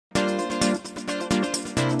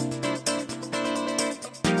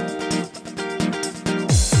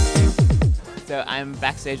So I'm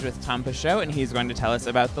backstage with Tom Peugeot, and he's going to tell us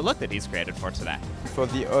about the look that he's created for today. For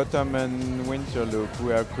the autumn and winter look,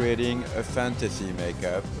 we are creating a fantasy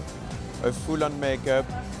makeup, a full-on makeup,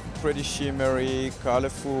 pretty shimmery,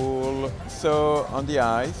 colorful. So on the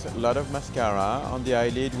eyes, a lot of mascara. On the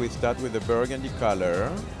eyelid, we start with a burgundy color,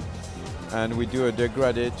 and we do a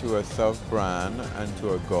dégradé to a soft brown and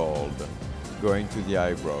to a gold, going to the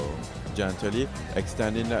eyebrow, gently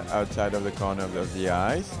extending the outside of the corner of the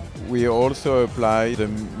eyes. We also apply the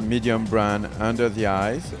medium brown under the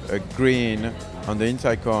eyes, a green on the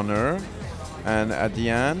inside corner, and at the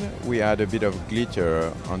end we add a bit of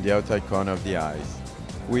glitter on the outside corner of the eyes.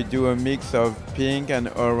 We do a mix of pink and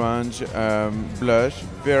orange blush,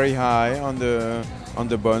 very high on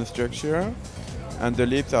the bone structure, and the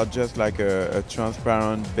lips are just like a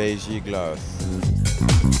transparent beigey gloss.